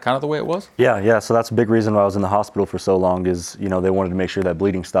naturally. Is that kind of the way it was? Yeah. So that's a big reason why I was in the hospital for so long is, they wanted to make sure that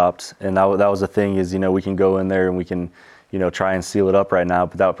bleeding stopped. And that was the thing is, we can go in there and we can, try and seal it up right now,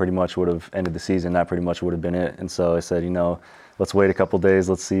 but that pretty much would have ended the season. That pretty much would have been it. And so I said, let's wait a couple days.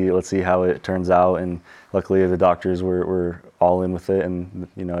 Let's see how it turns out. And luckily the doctors were all in with it, and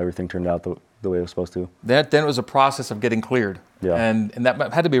everything turned out the way it was supposed to. Then it was a process of getting cleared. Yeah. And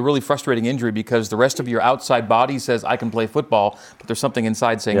that had to be a really frustrating injury because the rest of your outside body says, I can play football, but there's something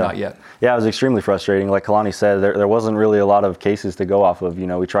inside saying not yet. Yeah, it was extremely frustrating. Like Kalani said, there wasn't really a lot of cases to go off of.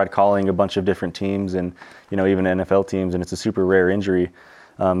 We tried calling a bunch of different teams and, even NFL teams, and it's a super rare injury.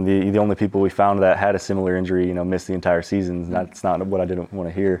 The only people we found that had a similar injury, missed the entire season. That's not what I didn't want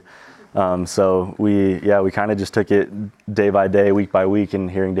to hear. So we kind of just took it day by day, week by week,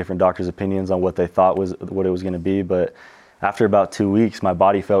 and hearing different doctors' opinions on what they thought was what it was going to be. But after about 2 weeks, my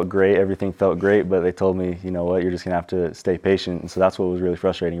body felt great, everything felt great, but they told me, you're just going to have to stay patient. And so that's what was really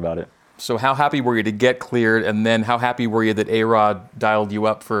frustrating about it. So how happy were you to get cleared, and then how happy were you that A-Rod dialed you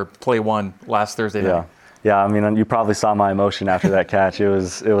up for play one last Thursday night? Yeah, I mean, you probably saw my emotion after that catch. It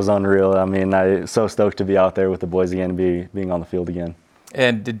was unreal. I mean, I'm so stoked to be out there with the boys again, being on the field again.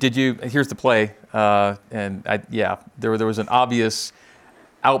 And did you? Here's the play, there was an obvious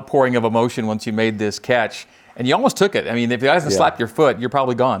outpouring of emotion once you made this catch, and you almost took it. I mean, if you guys had slapped your foot, you're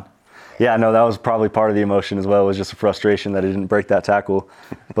probably gone. Yeah, no, that was probably part of the emotion as well. It was just a frustration that it didn't break that tackle,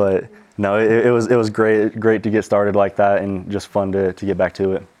 but no, it was great to get started like that, and just fun to get back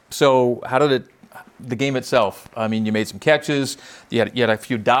to it. So how did the game itself? I mean, you made some catches, you had a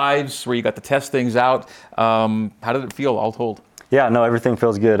few dives where you got to test things out. How did it feel all told? Yeah, no, everything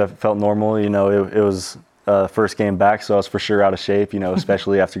feels good. I felt normal. It was first game back, so I was for sure out of shape,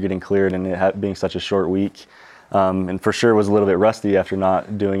 especially after getting cleared and it being such a short week. And for sure was a little bit rusty after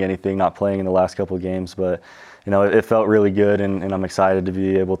not doing anything, not playing in the last couple of games. But, it felt really good, and I'm excited to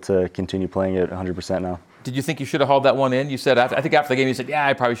be able to continue playing it 100% now. Did you think you should have hauled that one in? You said, I think after the game, you said,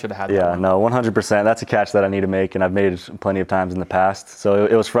 I probably should have had that one. Yeah, no, 100%. That's a catch that I need to make, and I've made it plenty of times in the past. So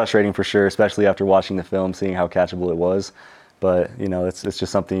it was frustrating for sure, especially after watching the film, seeing how catchable it was. But, it's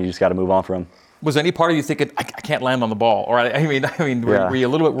just something you just got to move on from. Was any part of you thinking, I can't land on the ball? Or, were you a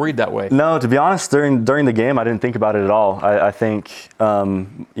little bit worried that way? No, to be honest, during the game, I didn't think about it at all. I think,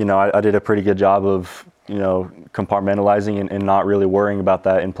 I did a pretty good job of, compartmentalizing and not really worrying about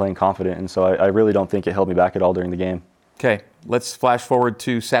that and playing confident. And so I really don't think it held me back at all during the game. Okay, let's flash forward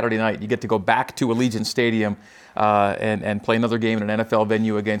to Saturday night. You get to go back to Allegiant Stadium and play another game in an NFL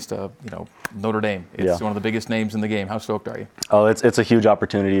venue against Notre Dame. It's one of the biggest names in the game. How stoked are you? Oh, it's a huge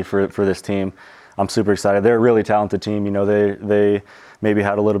opportunity for this team. I'm super excited. They're a really talented team. They maybe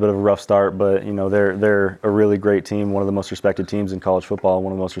had a little bit of a rough start, but they're a really great team. One of the most respected teams in college football.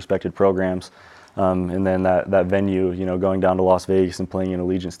 One of the most respected programs. And then that venue, going down to Las Vegas and playing in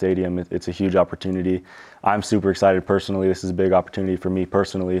Allegiant Stadium, it's a huge opportunity. I'm super excited personally. This is a big opportunity for me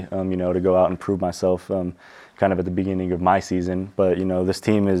personally, to go out and prove myself kind of at the beginning of my season. But, this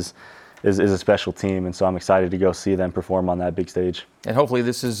team is a special team, and so I'm excited to go see them perform on that big stage. And hopefully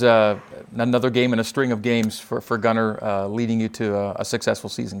this is another game in a string of games for Gunnar, leading you to a successful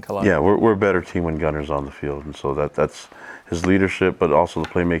season, Kalani. Yeah, we're a better team when Gunnar's on the field, and so that's his leadership, but also the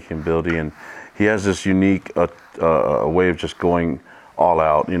playmaking ability. And he has this unique way of just going all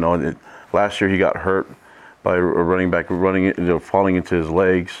out. Last year he got hurt by a running back falling into his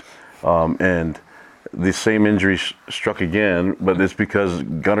legs, and the same injury struck again. But it's because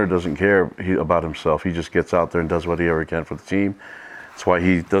Gunnar doesn't care about himself. He just gets out there and does whatever he can for the team. That's why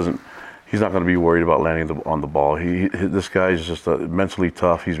he's not going to be worried about landing on the ball. This guy is just mentally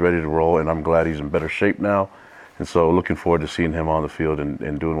tough. He's ready to roll, and I'm glad he's in better shape now. And so looking forward to seeing him on the field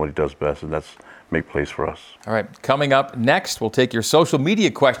and doing what he does best, and that's make plays for us. All right, coming up next, we'll take your social media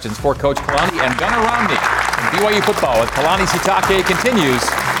questions for Coach Kalani and Gunnar Romney. And BYU football with Kalani Sitake continues.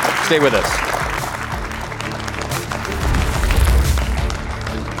 Stay with us.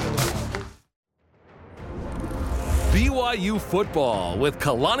 BYU football with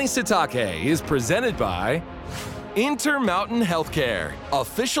Kalani Sitake is presented by Intermountain Healthcare,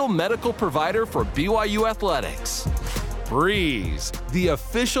 official medical provider for BYU Athletics. Breeze, the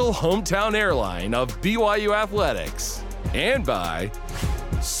official hometown airline of BYU Athletics. And by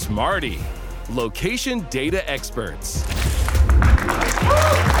Smarty, location data experts.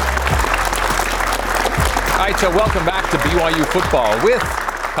 All right, so welcome back to BYU football with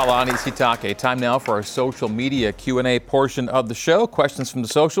Kalani Sitake. Time now for our social media Q&A portion of the show. Questions from the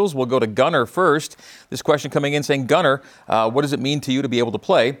socials. We'll go to Gunnar first. This question coming in saying, Gunnar, what does it mean to you to be able to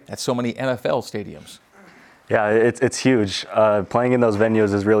play at so many NFL stadiums? Yeah, it's huge. Playing in those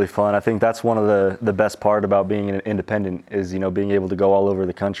venues is really fun. I think that's one of the best part about being an independent is, being able to go all over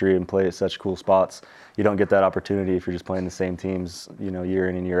the country and play at such cool spots. You don't get that opportunity if you're just playing the same teams, year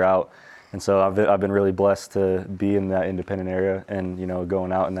in and year out. And so I've been really blessed to be in that independent era and,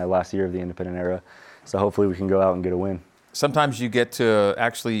 going out in that last year of the independent era. So hopefully we can go out and get a win. Sometimes you get to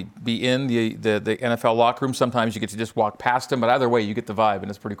actually be in the NFL locker room. Sometimes you get to just walk past them. But either way, you get the vibe, and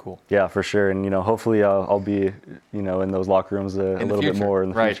it's pretty cool. Yeah, for sure. And, hopefully I'll be, in those locker rooms a little bit more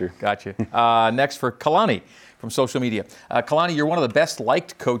in the future. Gotcha. Next for Kalani from social media. Kalani, you're one of the best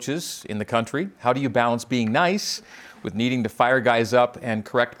liked coaches in the country. How do you balance being nice with needing to fire guys up and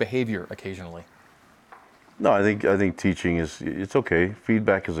correct behavior occasionally? No, I think teaching it's okay.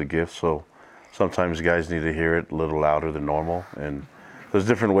 Feedback is a gift, so sometimes guys need to hear it a little louder than normal, and there's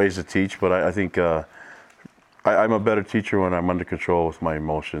different ways to teach, but I think I'm a better teacher when I'm under control with my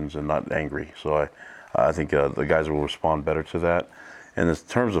emotions and not angry. So I think the guys will respond better to that. And in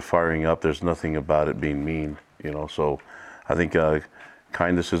terms of firing up, there's nothing about it being mean, So I think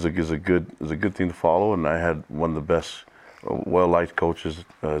kindness is a good thing to follow, and I had one of the best, well-liked coaches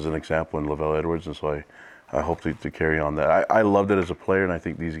as an example in Lavelle Edwards, and so I hope to carry on that. I loved it as a player, and I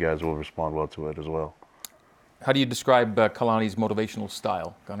think these guys will respond well to it as well. How do you describe Kalani's motivational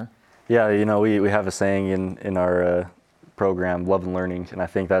style, Gunnar? Yeah, we have a saying in our program, love and learning, and I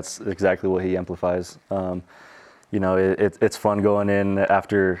think that's exactly what he amplifies. It's fun going in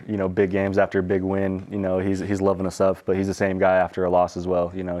after, big games, after a big win. He's loving us up, but he's the same guy after a loss as well.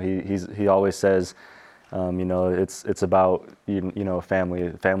 He always says, it's about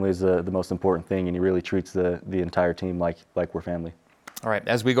family. Family is the most important thing, and he really treats the entire team like we're family. All right,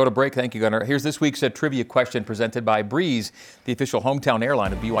 as we go to break, thank you, Gunnar. Here's this week's trivia question presented by Breeze, the official hometown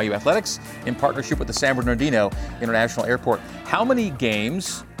airline of BYU Athletics, in partnership with the San Bernardino International Airport. How many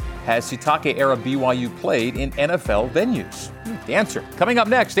games has Sitake-era BYU played in NFL venues? The answer coming up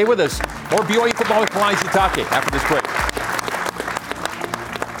next. Stay with us. More BYU football with Kalani Sitake after this break.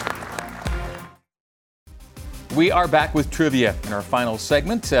 We are back with trivia in our final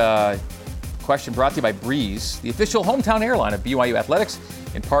segment. Question brought to you by Breeze, the official hometown airline of BYU Athletics,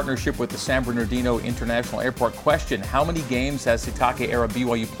 in partnership with the San Bernardino International Airport. Question: how many games has Sitake-era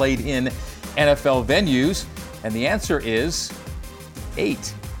BYU played in NFL venues? And the answer is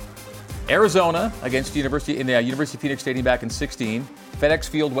 8. Arizona against University of Phoenix Stadium back in 16. FedEx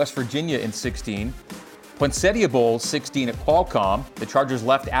Field, West Virginia in 16. Poinsettia Bowl 16 at Qualcomm. The Chargers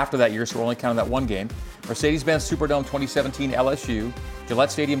left after that year, so we're only counting that one game. Mercedes-Benz Superdome 2017 LSU.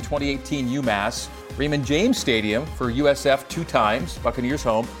 Gillette Stadium 2018 UMass. Raymond James Stadium for USF 2 times, Buccaneers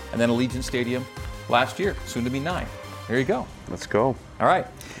home, and then Allegiant Stadium last year, soon to be 9. There you go. Let's go. All right.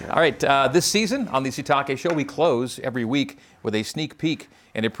 Yeah. All right. This season on the Sitake Show, we close every week with a sneak peek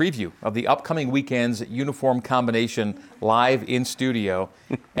and a preview of the upcoming weekend's uniform combination live in studio.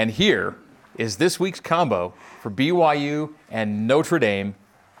 And here is this week's combo for BYU and Notre Dame.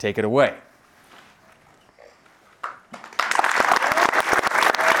 Take it away.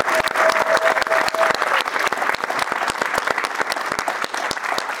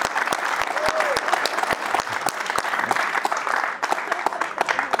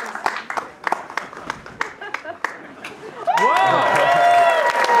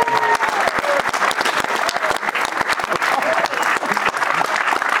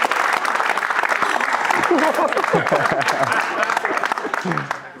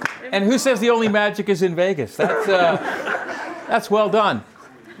 And who says the only magic is in Vegas? That's well done.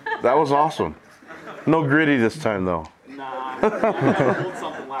 That was awesome. No gritty this time, though. Nah, I pulled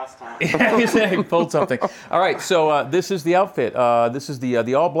something last time. Yeah, he said he pulled something. All right, so this is the outfit. This is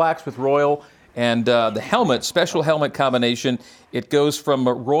the All Blacks with Royal and the helmet, special helmet combination. It goes from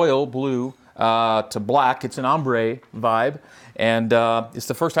royal blue to black. It's an ombre vibe, and it's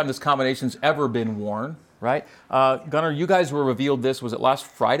the first time this combination's ever been worn. Right? Gunnar, you guys were revealed this, was it last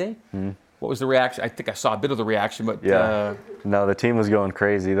Friday? Mm-hmm. What was the reaction? I think I saw a bit of the reaction, but... Yeah. No, the team was going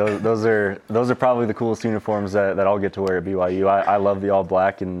crazy. Those are probably the coolest uniforms that I'll get to wear at BYU. I love the all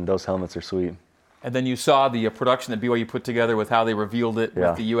black, and those helmets are sweet. And then you saw the production that BYU put together with how they revealed it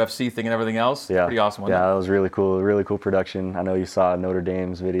with the UFC thing and everything else. Yeah. Pretty awesome, wasn't it? Yeah, that was really cool production. I know you saw Notre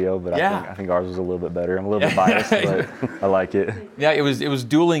Dame's video, but I think ours was a little bit better. I'm a little bit biased, but I like it. Yeah, it was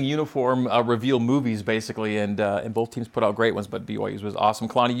dueling uniform reveal movies, basically, and both teams put out great ones, but BYU's was awesome.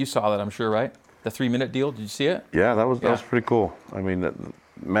 Kalani, you saw that, I'm sure, right? The 3-minute deal, did you see it? Yeah, that was pretty cool. I mean,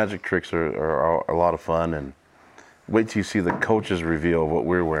 magic tricks are a lot of fun, and wait till you see the coaches reveal what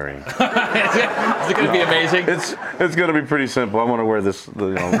we're wearing. Is it going to be amazing? It's going to be pretty simple. I'm going to wear this,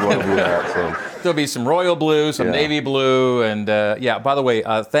 royal blue hat. So. There'll be some royal blue, some navy blue, and by the way,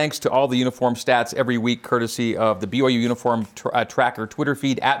 thanks to all the uniform stats every week, courtesy of the BYU Uniform Tracker Twitter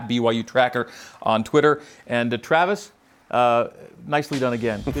feed at BYU Tracker on Twitter. And Travis, nicely done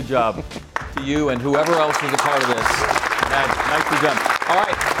again. Good job to you and whoever else was a part of this. Nicely done. All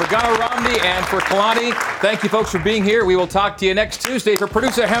right, for Gunnar Romney and for Kalani, thank you folks for being here. We will talk to you next Tuesday. For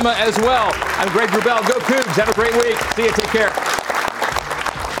producer Hema as well, I'm Greg Wrubell. Go Cougs. Have a great week. See you. Take care.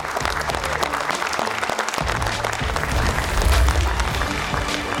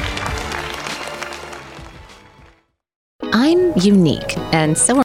 I'm unique, and so